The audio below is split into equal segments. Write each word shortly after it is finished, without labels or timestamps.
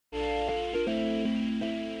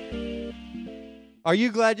Are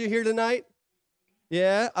you glad you're here tonight?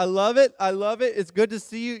 Yeah, I love it. I love it. It's good to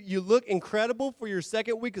see you. You look incredible for your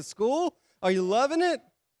second week of school. Are you loving it?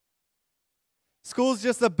 School's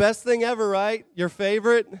just the best thing ever, right? Your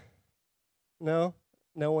favorite? No?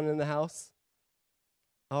 No one in the house?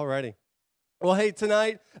 Alrighty. Well, hey,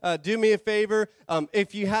 tonight, do me a favor.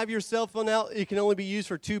 If you have your cell phone out, it can only be used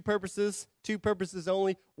for two purposes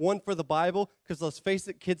only. One for the Bible, because let's face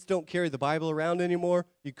it, kids don't carry the Bible around anymore.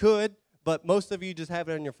 You could, but most of you just have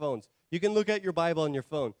it on your phones. You can look at your Bible on your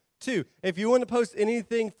phone. Two, if you want to post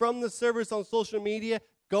anything from the service on social media,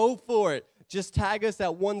 go for it. Just tag us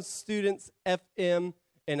at One Students FM,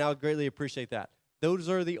 and I would greatly appreciate that. Those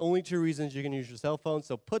are the only two reasons you can use your cell phone.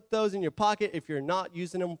 So put those in your pocket if you're not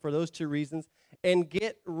using them for those two reasons. And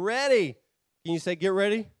get ready. Can you say get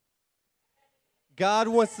ready? God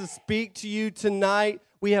wants to speak to you tonight.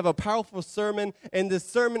 We have a powerful sermon, and this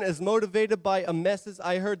sermon is motivated by a message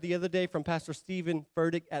I heard the other day from Pastor Stephen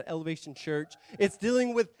Furtick at Elevation Church. It's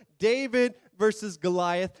dealing with David versus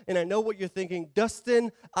Goliath, and I know what you're thinking.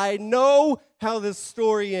 Dustin, I know how this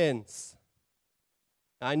story ends.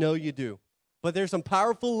 I know you do. But there's some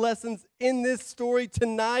powerful lessons in this story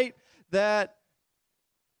tonight that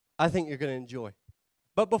I think you're going to enjoy.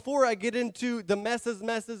 But before I get into the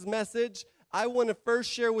message, I want to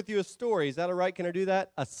first share with you a story. Is that all right? Can I do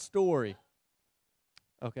that? A story.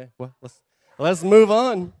 Okay, well, let's move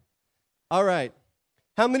on. All right.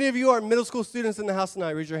 How many of you are middle school students in the house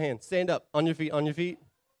tonight? Raise your hand. Stand up. On your feet. On your feet.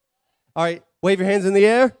 All right. Wave your hands in the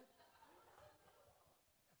air.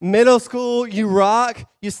 Middle school, you rock.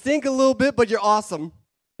 You stink a little bit, but you're awesome.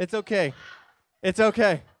 It's okay. It's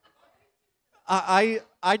okay. I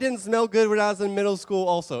didn't smell good when I was in middle school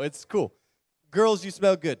also. It's cool. Girls, you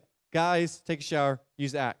smell good. Guys, take a shower.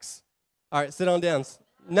 Use Axe. All right, sit on down.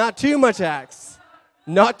 Not too much Axe.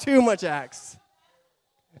 Not too much Axe.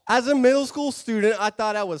 As a middle school student, I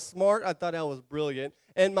thought I was smart. I thought I was brilliant.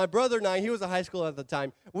 And my brother and I, he was a high school at the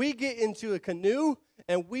time, we get into a canoe,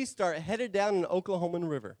 and we start headed down an Oklahoma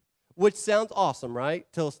River, which sounds awesome, right?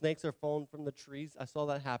 Till snakes are falling from the trees. I saw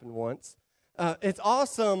that happen once. It's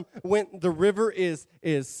awesome when the river is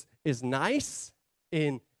nice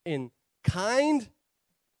and kind,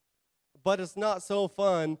 but it's not so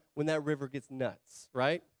fun when that river gets nuts,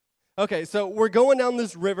 right? Okay, so we're going down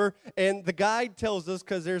this river, and the guide tells us,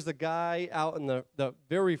 because there's a guy out in the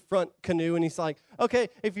very front canoe, and he's like, okay,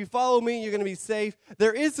 if you follow me, you're going to be safe.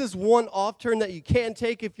 There is this one off turn that you can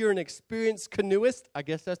take if you're an experienced canoeist. I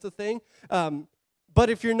guess that's the thing. But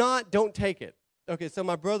if you're not, don't take it. Okay, so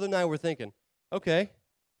my brother and I were thinking, okay,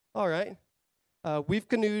 all right. We've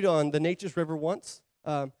canoed on the Nature's River once.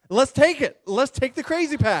 Let's take it. Let's take the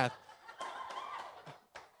crazy path.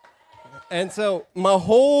 And so my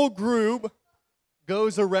whole group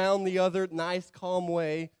goes around the other nice, calm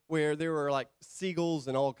way where there were like seagulls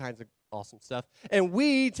and all kinds of awesome stuff. And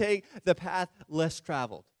we take the path less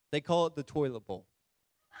traveled. They call it the toilet bowl.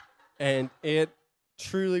 And it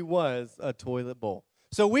truly was a toilet bowl.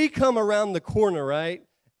 So we come around the corner, right?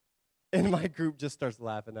 And my group just starts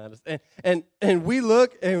laughing at us. And we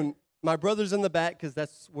look, and my brother's in the back because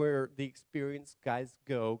that's where the experienced guys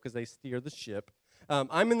go because they steer the ship.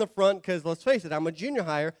 I'm in the front because, let's face it, I'm a junior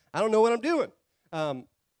hire. I don't know what I'm doing.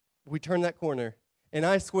 We turn that corner, and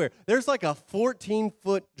I swear, there's like a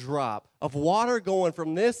 14-foot drop of water going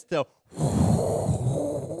from this to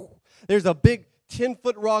there's a big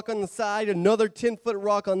 10-foot rock on the side, another 10-foot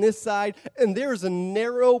rock on this side, and there's a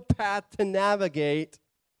narrow path to navigate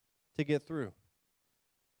to get through.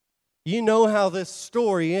 You know how this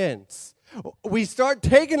story ends. We start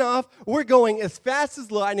taking off. We're going as fast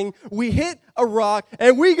as lightning. We hit a rock,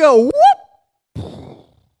 and we go, whoop!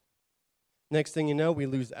 Next thing you know, we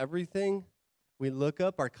lose everything. We look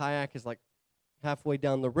up. Our kayak is like halfway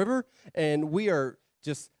down the river, and we are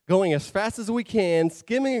just going as fast as we can,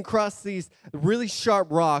 skimming across these really sharp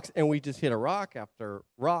rocks, and we just hit a rock after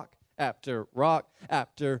rock after rock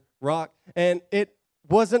after rock. And it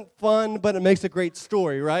wasn't fun, but it makes a great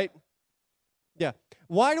story, right? Yeah.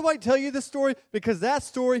 Why do I tell you this story? Because that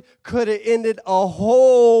story could have ended a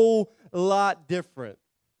whole lot different,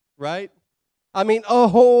 right? I mean, a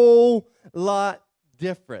whole lot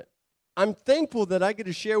different. I'm thankful that I get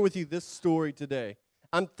to share with you this story today.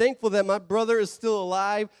 I'm thankful that my brother is still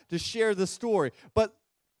alive to share the story. But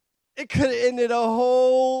it could have ended a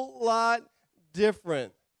whole lot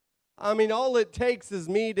different. I mean, all it takes is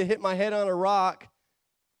me to hit my head on a rock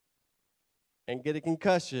and get a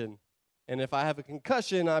concussion. And if I have a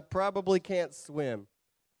concussion, I probably can't swim.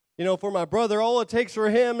 You know, for my brother, all it takes for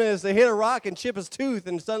him is to hit a rock and chip his tooth,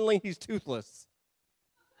 and suddenly he's toothless.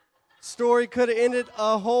 Story could have ended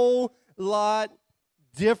a whole lot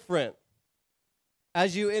different.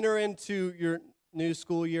 As you enter into your new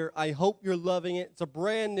school year, I hope you're loving it. It's a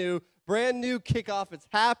brand new kickoff. It's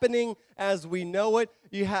happening as we know it.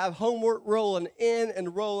 You have homework rolling in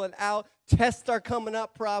and rolling out. Tests are coming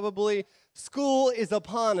up probably. School is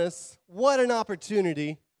upon us. What an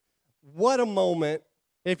opportunity. What a moment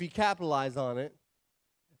if you capitalize on it.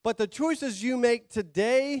 But the choices you make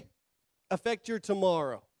today affect your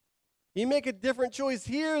tomorrow. You make a different choice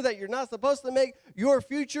here that you're not supposed to make, your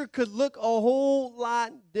future could look a whole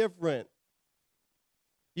lot different.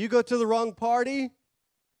 You go to the wrong party,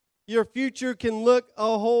 your future can look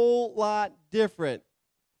a whole lot different.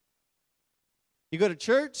 You go to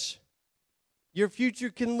church, your future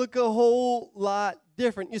can look a whole lot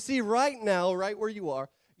different. You see, right now, right where you are,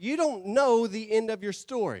 you don't know the end of your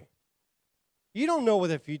story. You don't know what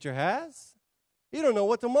the future has. You don't know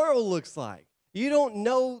what tomorrow looks like. You don't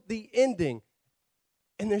know the ending.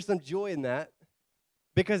 And there's some joy in that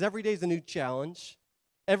because every day is a new challenge.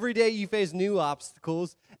 Every day you face new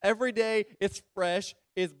obstacles. Every day it's fresh.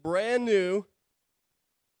 It's brand new.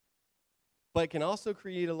 But it can also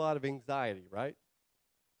create a lot of anxiety, right?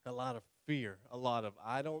 A lot of fear. A lot of,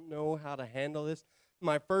 I don't know how to handle this.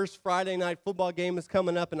 My first Friday night football game is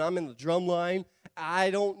coming up and I'm in the drum line.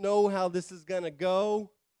 I don't know how this is going to go.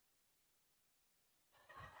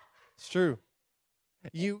 It's true.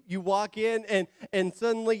 You walk in and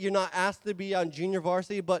suddenly you're not asked to be on junior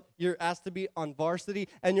varsity, but you're asked to be on varsity.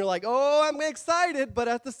 And you're like, oh, I'm excited, but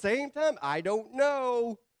at the same time, I don't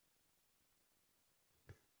know.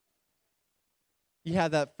 You have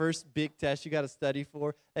that first big test you got to study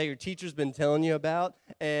for that your teacher's been telling you about,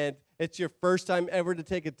 and it's your first time ever to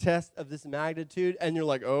take a test of this magnitude, and you're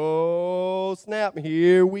like, oh, snap,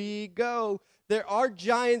 here we go. There are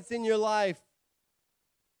giants in your life.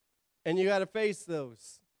 And you got to face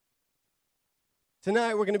those.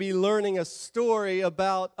 Tonight we're going to be learning a story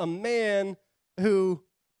about a man who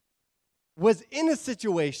was in a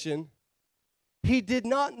situation. He did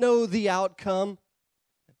not know the outcome,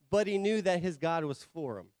 but he knew that his God was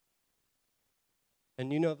for him.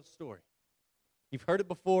 And you know the story. You've heard it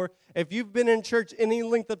before. If you've been in church any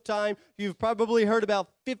length of time, you've probably heard about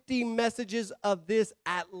 50 messages of this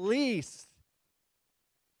at least.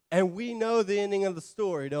 And we know the ending of the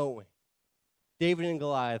story, don't we? David and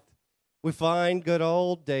Goliath. We find good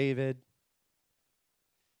old David.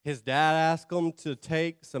 His dad asked him to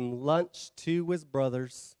take some lunch to his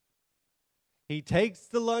brothers. He takes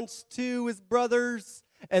the lunch to his brothers,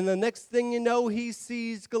 and the next thing you know, he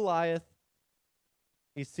sees Goliath.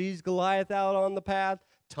 He sees Goliath out on the path,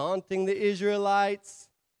 taunting the Israelites,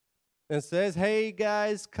 and says, hey,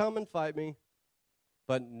 guys, come and fight me.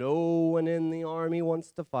 But no one in the army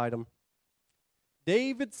wants to fight him.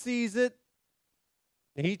 David sees it.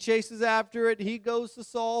 He chases after it. He goes to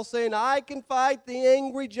Saul saying, I can fight the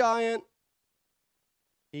angry giant.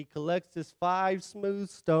 He collects his 5 smooth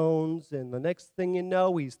stones, and the next thing you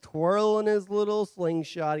know, he's twirling his little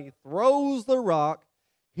slingshot. He throws the rock,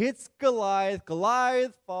 hits Goliath.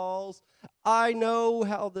 Goliath falls. I know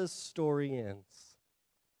how this story ends.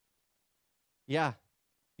 Yeah,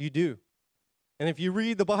 you do. And if you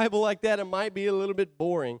read the Bible like that, it might be a little bit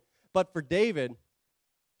boring. But for David,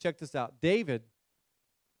 check this out. David,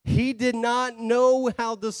 he did not know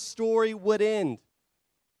how the story would end.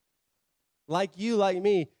 Like you, like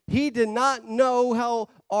me. He did not know how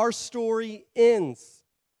our story ends.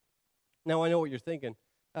 Now, I know what you're thinking.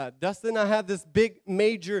 Dustin, I have this big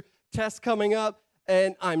major test coming up,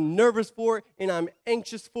 and I'm nervous for it, and I'm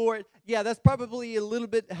anxious for it. Yeah, that's probably a little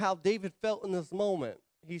bit how David felt in this moment.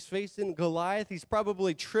 He's facing Goliath. He's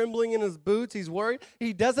probably trembling in his boots. He's worried.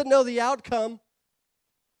 He doesn't know the outcome.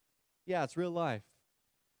 Yeah, it's real life.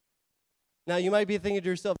 Now, you might be thinking to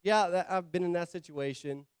yourself, yeah, I've been in that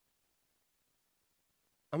situation.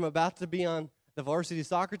 I'm about to be on the varsity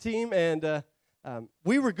soccer team, and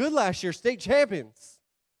we were good last year, state champions.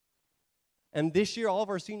 And this year, all of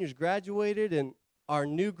our seniors graduated, and our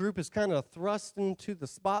new group is kind of thrust into the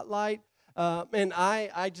spotlight. And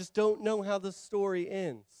I just don't know how the story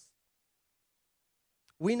ends.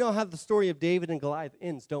 We know how the story of David and Goliath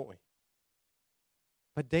ends, don't we?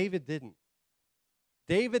 But David didn't.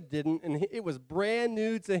 David didn't, and it was brand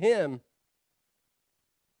new to him.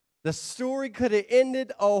 The story could have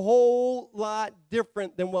ended a whole lot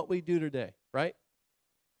different than what we do today, right?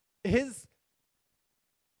 His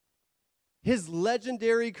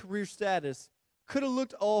legendary career status could have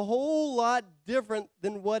looked a whole lot different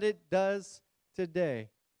than what it does today.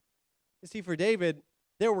 You see, for David,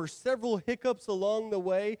 there were several hiccups along the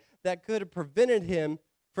way that could have prevented him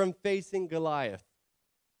from facing Goliath.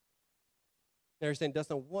 They're saying,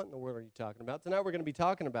 Dustin, what in the world are you talking about? Tonight we're going to be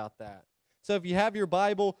talking about that. So if you have your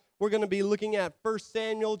Bible, we're going to be looking at 1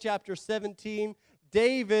 Samuel chapter 17.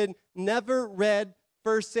 David never read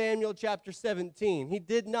 1 Samuel chapter 17. He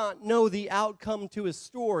did not know the outcome to his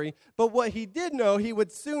story, but what he did know, he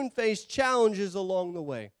would soon face challenges along the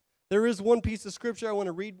way. There is one piece of scripture I want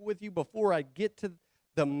to read with you before I get to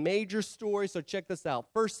the major story, so check this out.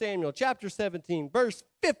 1 Samuel chapter 17, verse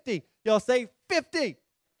 50. Y'all say 50.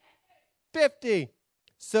 50.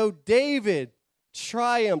 So David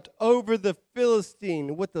triumphed over the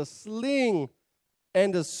Philistine with a sling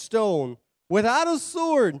and a stone. Without a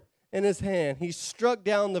sword in his hand, he struck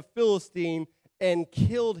down the Philistine and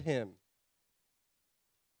killed him.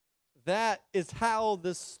 That is how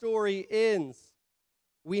the story ends.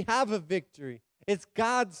 We have a victory. It's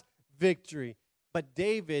God's victory. But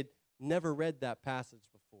David never read that passage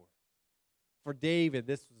before. For David,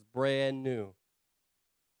 this was brand new.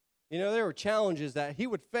 You know, there were challenges that he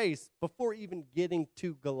would face before even getting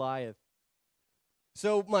to Goliath.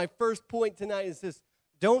 So my first point tonight is this.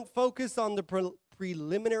 Don't focus on the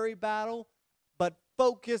preliminary battle, but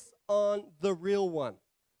focus on the real one.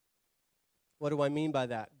 What do I mean by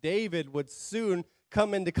that? David would soon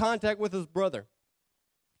come into contact with his brother.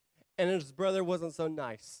 And his brother wasn't so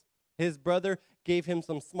nice. His brother gave him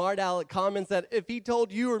some smart aleck comments that if he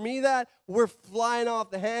told you or me that, we're flying off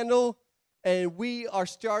the handle and we are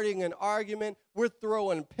starting an argument. We're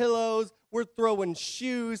throwing pillows. We're throwing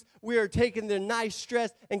shoes. We are taking their nice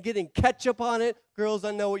dress and getting ketchup on it. Girls,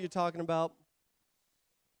 I know what you're talking about.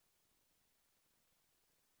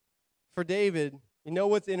 For David, you know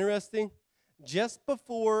what's interesting? Just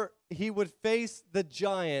before he would face the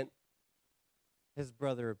giant, his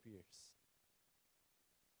brother appears.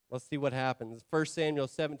 Let's see what happens. 1 Samuel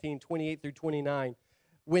 17, 28 through 29.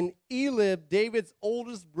 When Eliab, David's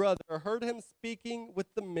oldest brother, heard him speaking with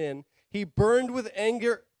the men, he burned with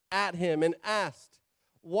anger at him and asked,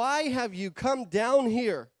 "Why have you come down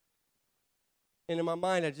here?" And in my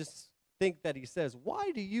mind, I just think that he says,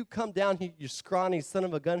 "Why do you come down here, you scrawny son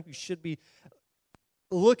of a gun who should be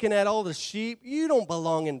looking at all the sheep? You don't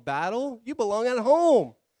belong in battle. You belong at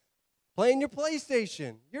home, playing your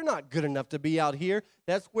PlayStation. You're not good enough to be out here."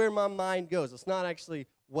 That's where my mind goes. It's not actually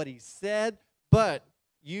what he said, but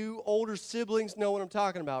you older siblings know what I'm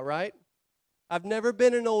talking about, right? I've never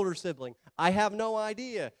been an older sibling. I have no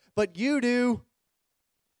idea, but you do.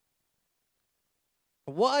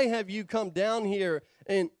 Why have you come down here,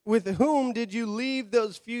 and with whom did you leave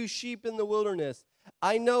those few sheep in the wilderness?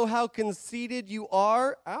 I know how conceited you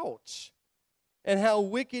are, ouch, and how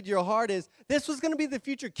wicked your heart is. This was going to be the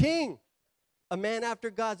future king, a man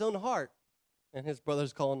after God's own heart. And his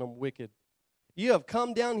brother's calling him wicked. You have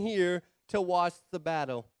come down here to watch the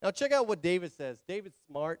battle. Now check out what David says. David's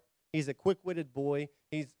smart. He's a quick-witted boy.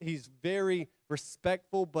 He's very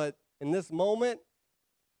respectful, but in this moment,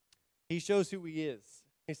 he shows who he is.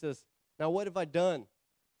 He says, "Now what have I done?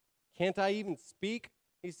 Can't I even speak?"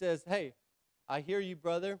 He says, "Hey, I hear you,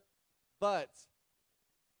 brother, but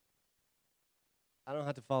I don't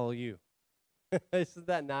have to follow you." Isn't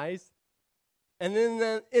that nice? And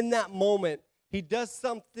then in that moment, he does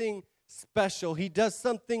something special. He does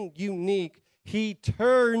something unique. He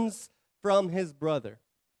turns from his brother.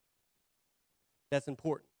 That's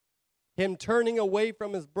important. Him turning away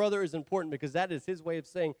from his brother is important because that is his way of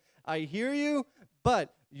saying, "I hear you,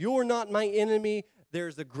 but you're not my enemy.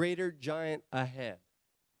 There's a greater giant ahead."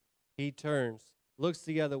 He turns, looks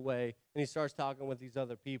the other way, and he starts talking with these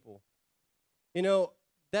other people. You know,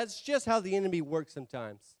 that's just how the enemy works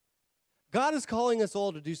sometimes. God is calling us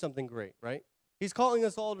all to do something great, right? He's calling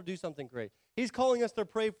us all to do something great. He's calling us to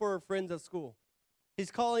pray for our friends at school. He's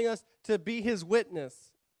calling us to be his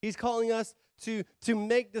witness. He's calling us to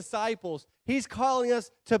make disciples. He's calling us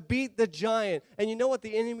to beat the giant. And you know what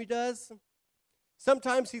the enemy does?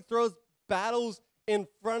 Sometimes he throws battles in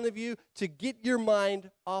front of you to get your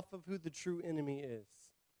mind off of who the true enemy is.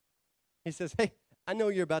 He says, "Hey, I know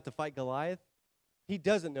you're about to fight Goliath." He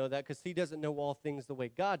doesn't know that because he doesn't know all things the way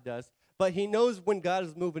God does. But he knows when God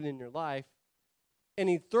is moving in your life. And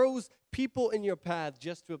he throws people in your path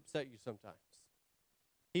just to upset you sometimes.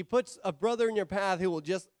 He puts a brother in your path who will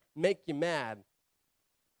just make you mad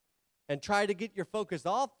and try to get your focus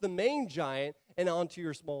off the main giant and onto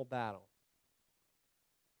your small battle.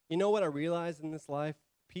 You know what I realized in this life?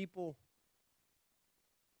 People,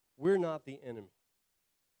 we're not the enemy.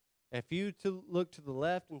 If you look to the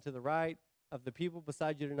left and to the right of the people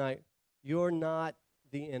beside you tonight, you're not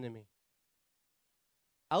the enemy.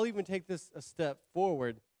 I'll even take this a step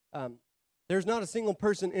forward. There's not a single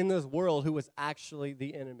person in this world who is actually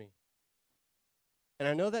the enemy. And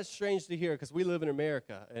I know that's strange to hear because we live in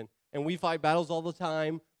America and we fight battles all the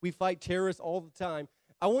time. We fight terrorists all the time.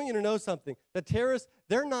 I want you to know something. The terrorists,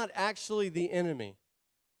 they're not actually the enemy.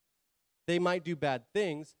 They might do bad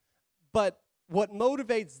things, but what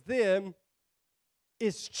motivates them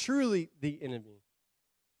is truly the enemy.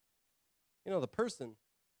 You know, the person,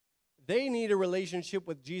 they need a relationship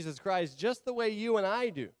with Jesus Christ just the way you and I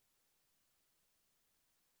do.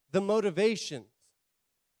 The motivations,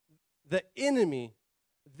 the enemy,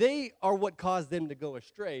 they are what caused them to go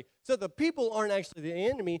astray. So the people aren't actually the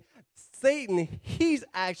enemy. Satan, he's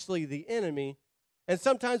actually the enemy. And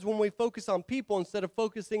sometimes when we focus on people, instead of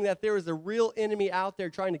focusing that there is a real enemy out there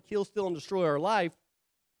trying to kill, steal, and destroy our life,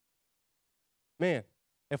 man,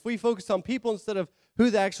 if we focus on people instead of who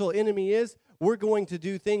the actual enemy is, we're going to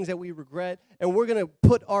do things that we regret, and we're going to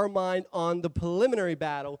put our mind on the preliminary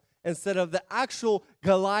battle instead of the actual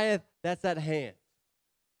Goliath that's at hand.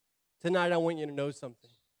 Tonight, I want you to know something.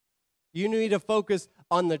 You need to focus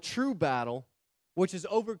on the true battle, which is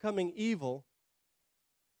overcoming evil,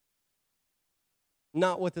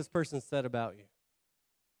 not what this person said about you.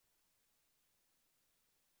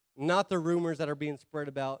 Not the rumors that are being spread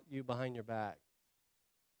about you behind your back.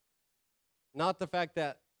 Not the fact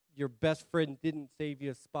that your best friend didn't save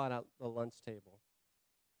you a spot at the lunch table.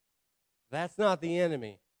 That's not the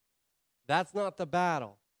enemy. That's not the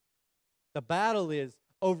battle. The battle is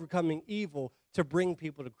overcoming evil to bring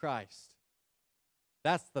people to Christ.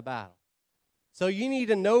 That's the battle. So you need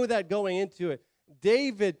to know that going into it.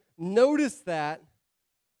 David noticed that,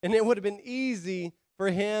 and it would have been easy for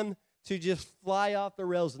him to just fly off the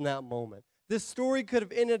rails in that moment. This story could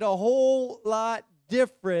have ended a whole lot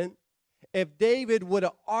different if David would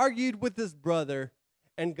have argued with his brother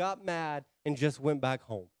and got mad and just went back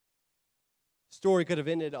home. Story could have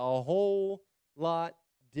ended a whole lot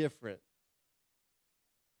different.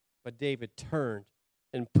 But David turned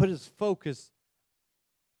and put his focus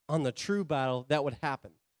on the true battle that would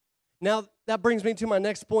happen. Now, that brings me to my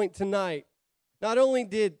next point tonight. Not only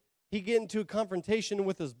did he get into a confrontation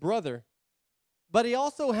with his brother, but he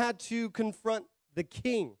also had to confront the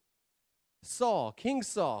king, Saul, King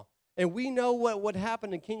Saul. And we know what would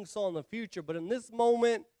happen to King Saul in the future, but in this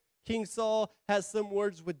moment, King Saul has some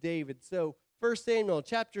words with David. So 1 Samuel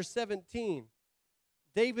chapter 17,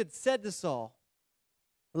 David said to Saul,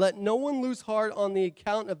 "Let no one lose heart on the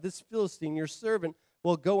account of this Philistine. Your servant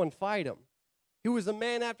will go and fight him." He was a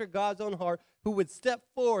man after God's own heart who would step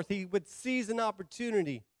forth. He would seize an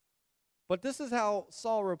opportunity. But this is how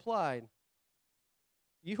Saul replied,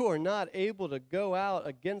 "You are not able to go out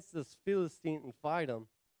against this Philistine and fight him.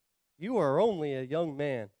 You are only a young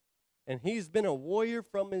man, and he's been a warrior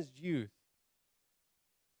from his youth."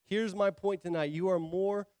 Here's my point tonight. You are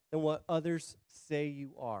more than what others say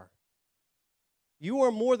you are. You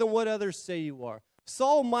are more than what others say you are.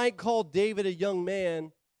 Saul might call David a young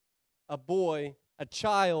man, a boy, a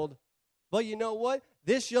child, but you know what?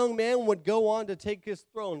 This young man would go on to take his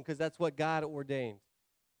throne because that's what God ordained.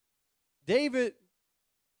 David,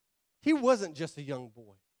 he wasn't just a young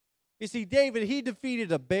boy. You see, David, he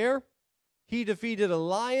defeated a bear. He defeated a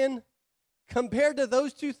lion. Compared to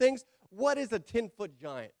those two things, what is a 10-foot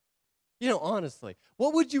giant? You know, honestly,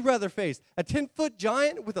 what would you rather face? A 10-foot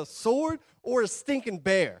giant with a sword or a stinking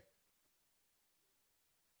bear?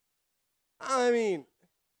 I mean,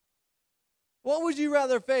 what would you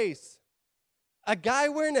rather face? A guy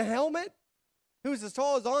wearing a helmet who's as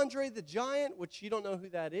tall as Andre the Giant, which you don't know who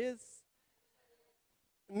that is?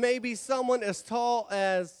 Maybe someone as tall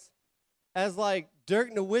as like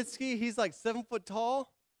Dirk Nowitzki, he's like 7 foot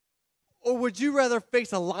tall? Or would you rather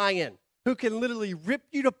face a lion who can literally rip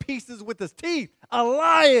you to pieces with his teeth? A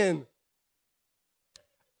lion!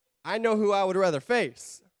 I know who I would rather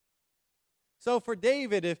face. So for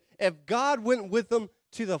David, if God went with him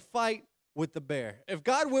to the fight with the bear, if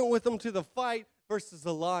God went with him to the fight versus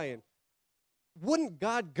the lion, wouldn't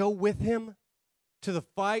God go with him to the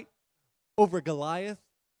fight over Goliath?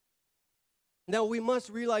 Now, we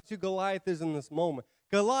must realize who Goliath is in this moment.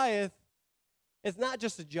 Goliath is not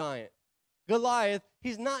just a giant. Goliath,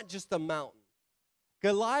 he's not just a mountain.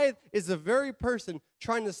 Goliath is the very person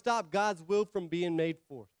trying to stop God's will from being made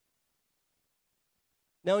forth.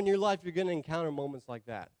 Now, in your life, you're going to encounter moments like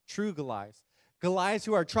that. True Goliaths. Goliaths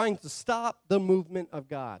who are trying to stop the movement of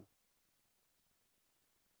God.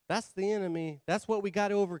 That's the enemy. That's what we got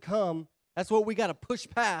to overcome. That's what we got to push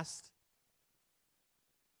past.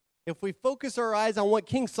 If we focus our eyes on what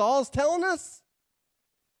King Saul is telling us,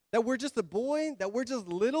 that we're just a boy, that we're just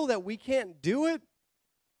little, that we can't do it,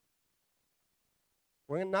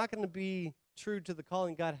 we're not going to be true to the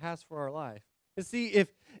calling God has for our life. And see,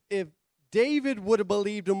 if David would have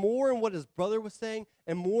believed more in what his brother was saying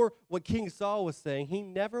and more what King Saul was saying, he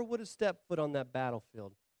never would have stepped foot on that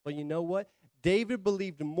battlefield. But you know what? David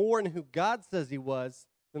believed more in who God says he was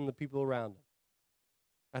than the people around him.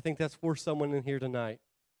 I think that's for someone in here tonight.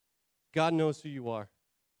 God knows who you are.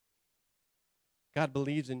 God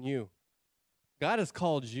believes in you. God has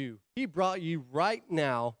called you. He brought you right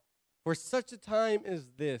now for such a time as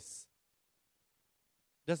this.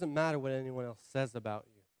 It doesn't matter what anyone else says about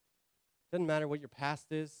you. It doesn't matter what your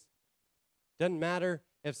past is. It doesn't matter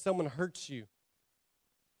if someone hurts you.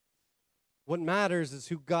 What matters is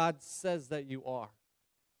who God says that you are.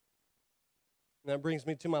 And that brings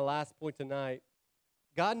me to my last point tonight.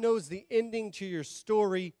 God knows the ending to your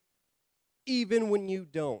story even when you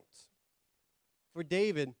don't. For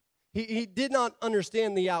David, he did not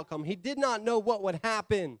understand the outcome. He did not know what would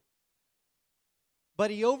happen.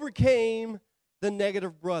 But he overcame the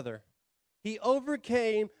negative brother. He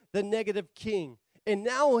overcame the negative king. And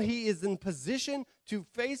now he is in position to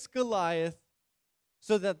face Goliath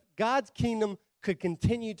so that God's kingdom could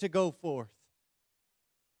continue to go forth.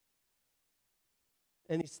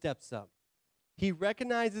 And he steps up. He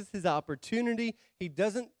recognizes his opportunity. He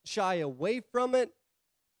doesn't shy away from it.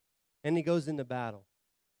 And he goes into battle.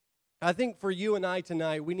 I think for you and I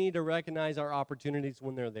tonight, we need to recognize our opportunities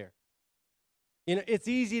when they're there. You know, it's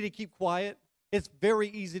easy to keep quiet. It's very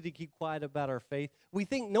easy to keep quiet about our faith. We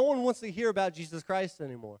think no one wants to hear about Jesus Christ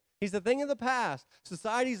anymore. He's a thing of the past.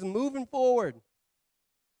 Society's moving forward.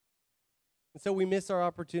 And so we miss our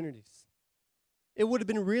opportunities. It would have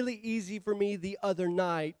been really easy for me the other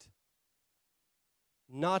night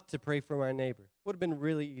not to pray for my neighbor. It would have been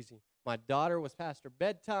really easy. My daughter was past her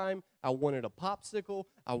bedtime. I wanted a popsicle.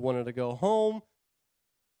 I wanted to go home.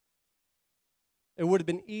 It would have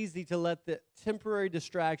been easy to let the temporary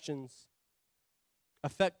distractions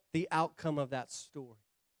affect the outcome of that story.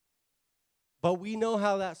 But we know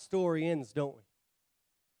how that story ends, don't we?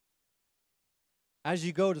 As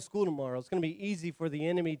you go to school tomorrow, it's going to be easy for the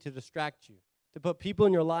enemy to distract you, to put people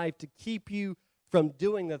in your life to keep you from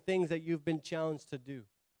doing the things that you've been challenged to do.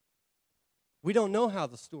 We don't know how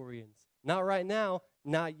the story ends. Not right now,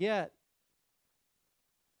 not yet.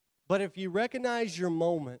 But if you recognize your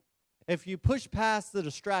moment, if you push past the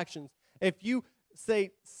distractions, if you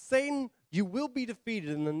say, Satan, you will be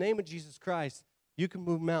defeated in the name of Jesus Christ, you can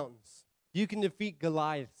move mountains. You can defeat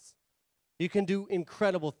Goliaths. You can do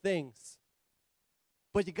incredible things.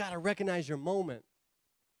 But you got to recognize your moment.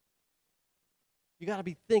 You got to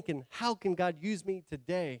be thinking, how can God use me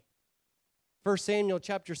today? 1 Samuel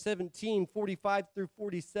chapter 17, 45 through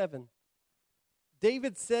 47.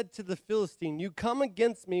 David said to the Philistine, you come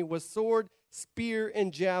against me with sword, spear,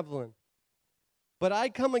 and javelin. But I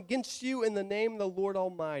come against you in the name of the Lord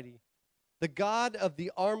Almighty, the God of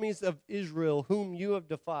the armies of Israel, whom you have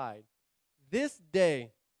defied. This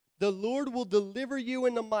day the Lord will deliver you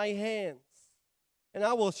into my hands, and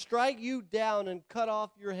I will strike you down and cut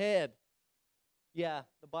off your head. Yeah,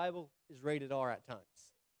 the Bible is rated R at times.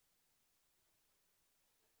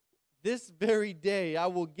 This very day I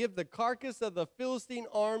will give the carcass of the Philistine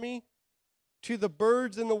army to the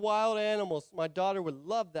birds and the wild animals. My daughter would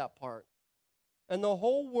love that part. And the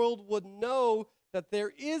whole world would know that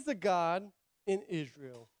there is a God in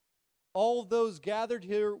Israel. All those gathered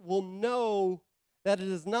here will know that it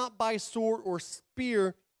is not by sword or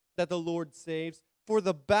spear that the Lord saves, for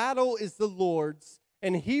the battle is the Lord's,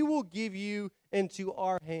 and he will give you into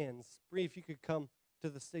our hands. Bree, if you could come to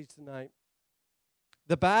the stage tonight.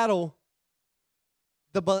 The battle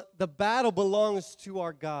belongs to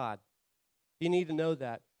our God. You need to know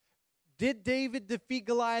that. Did David defeat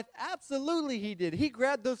Goliath? Absolutely he did. He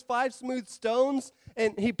grabbed those 5 smooth stones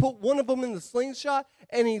and he put one of them in the slingshot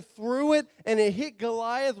and he threw it and it hit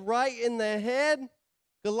Goliath right in the head.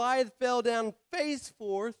 Goliath fell down face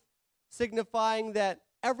forth, signifying that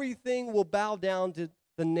everything will bow down to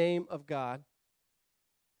the name of God.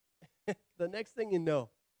 The next thing you know,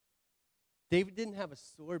 David didn't have a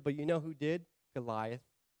sword, but you know who did? Goliath.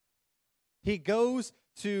 He goes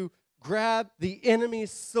to grab the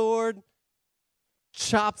enemy's sword,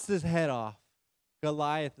 chops his head off.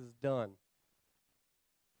 Goliath is done.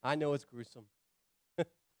 I know it's gruesome.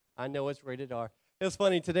 I know it's rated R. It was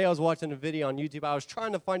funny. Today I was watching a video on YouTube. I was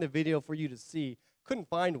trying to find a video for you to see. Couldn't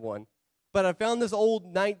find one. But I found this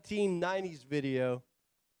old 1990s video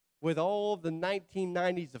with all the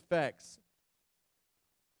 1990s effects.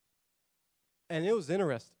 And it was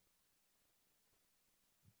interesting.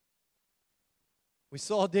 We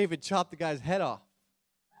saw David chop the guy's head off,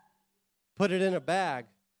 put it in a bag,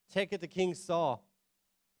 take it to King Saul.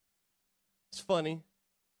 It's funny.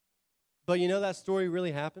 But you know that story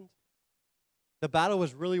really happened? The battle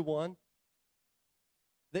was really won.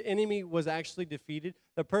 The enemy was actually defeated.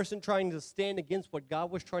 The person trying to stand against what God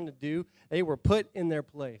was trying to do, they were put in their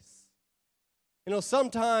place. You know,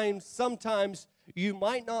 sometimes you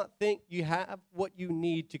might not think you have what you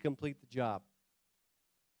need to complete the job.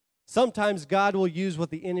 Sometimes God will use what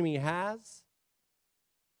the enemy has,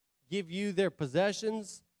 give you their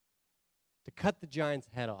possessions, to cut the giant's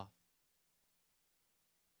head off.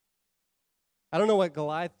 I don't know what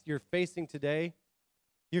Goliath you're facing today.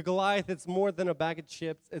 Your Goliath, it's more than a bag of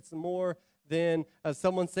chips. It's more than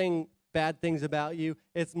someone saying bad things about you.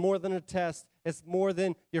 It's more than a test. It's more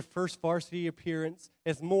than your first varsity appearance.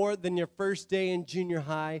 It's more than your first day in junior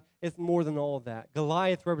high. It's more than all of that.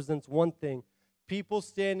 Goliath represents one thing.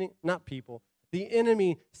 The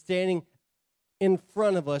enemy standing in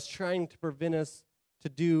front of us, trying to prevent us to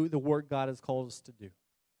do the work God has called us to do.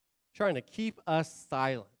 Trying to keep us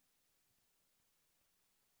silent.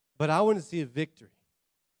 But I want to see a victory.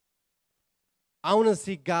 I want to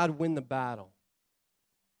see God win the battle.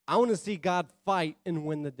 I want to see God fight and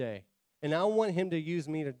win the day. And I want him to use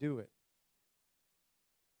me to do it.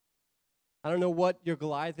 I don't know what your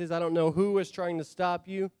Goliath is. I don't know who is trying to stop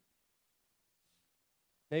you.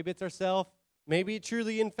 Maybe it's ourselves. Maybe it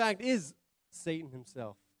truly, in fact, is Satan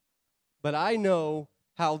himself. But I know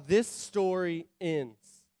how this story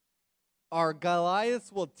ends. Our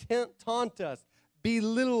Goliaths will taunt us,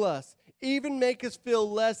 belittle us, even make us feel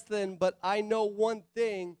less than, but I know one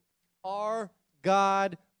thing, our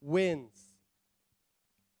God wins.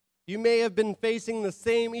 You may have been facing the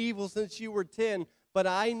same evil since you were 10, but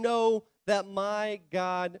I know that my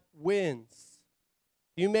God wins.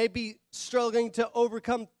 You may be struggling to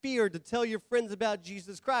overcome fear, to tell your friends about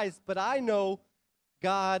Jesus Christ, but I know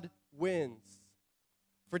God wins.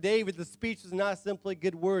 For David, the speech was not simply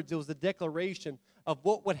good words. It was a declaration of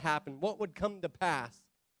what would happen, what would come to pass.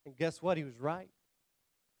 And guess what? He was right.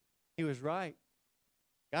 He was right.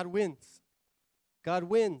 God wins. God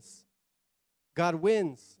wins. God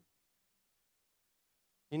wins.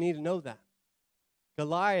 You need to know that.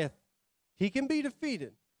 Goliath, he can be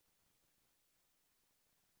defeated.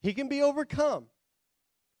 He can be overcome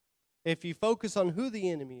if you focus on who the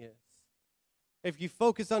enemy is, if you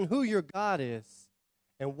focus on who your God is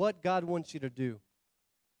and what God wants you to do.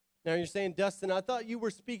 Now you're saying, Dustin, I thought you were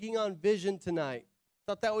speaking on vision tonight. I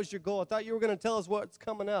thought that was your goal. I thought you were going to tell us what's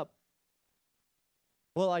coming up.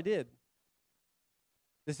 Well, I did.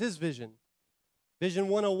 This is vision. Vision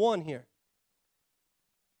 101 here.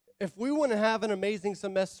 If we want to have an amazing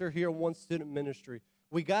semester here in One Student Ministry,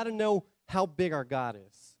 we got to know how big our God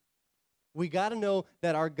is. We got to know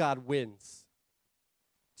that our God wins.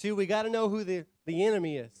 Two, we got to know who the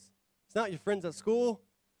enemy is. It's not your friends at school.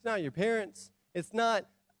 It's not your parents. It's not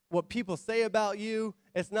what people say about you.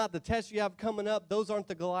 It's not the tests you have coming up. Those aren't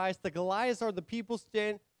the Goliaths. The Goliaths are the people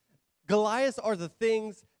Goliaths are the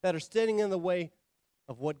things that are standing in the way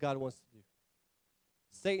of what God wants to do.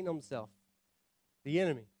 Satan himself, the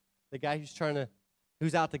enemy, the guy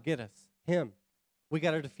who's out to get us, him. We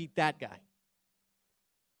got to defeat that guy.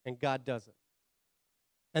 And God does it.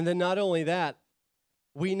 And then not only that,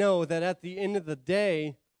 we know that at the end of the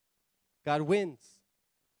day, God wins.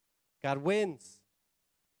 God wins.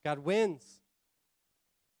 God wins.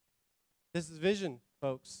 This is vision,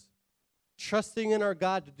 folks. Trusting in our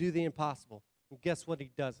God to do the impossible. And guess what? He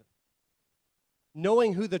does it.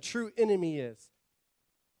 Knowing who the true enemy is,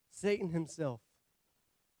 Satan himself.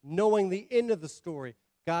 Knowing the end of the story,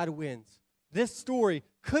 God wins. This story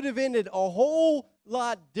could have ended a whole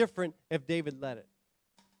lot different if David let it.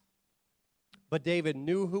 But David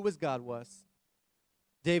knew who his God was.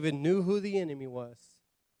 David knew who the enemy was.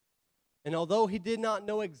 And although he did not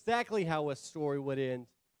know exactly how his story would end,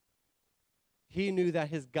 he knew that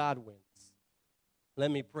his God wins.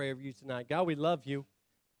 Let me pray over you tonight. God, we love you,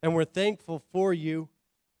 and we're thankful for you.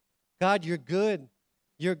 God, you're good.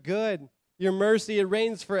 You're good. Your mercy, it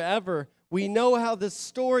reigns forever. We know how this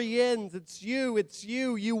story ends. It's you. It's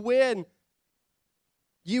you. You win.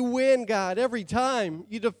 You win, God, every time.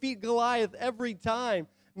 You defeat Goliath every time.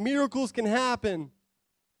 Miracles can happen.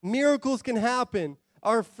 Miracles can happen.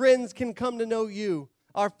 Our friends can come to know you.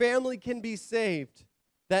 Our family can be saved.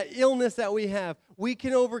 That illness that we have, we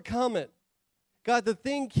can overcome it. God, the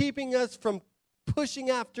thing keeping us from pushing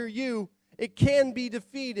after you, it can be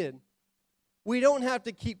defeated. We don't have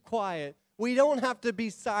to keep quiet. We don't have to be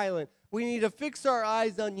silent. We need to fix our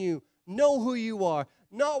eyes on you, know who you are,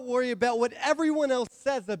 not worry about what everyone else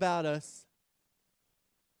says about us,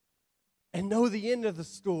 and know the end of the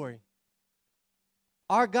story.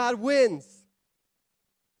 Our God wins.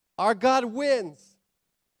 Our God wins.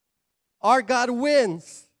 Our God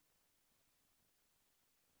wins.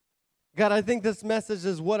 God, I think this message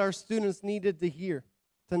is what our students needed to hear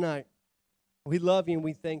tonight. We love you and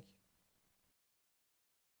we thank you.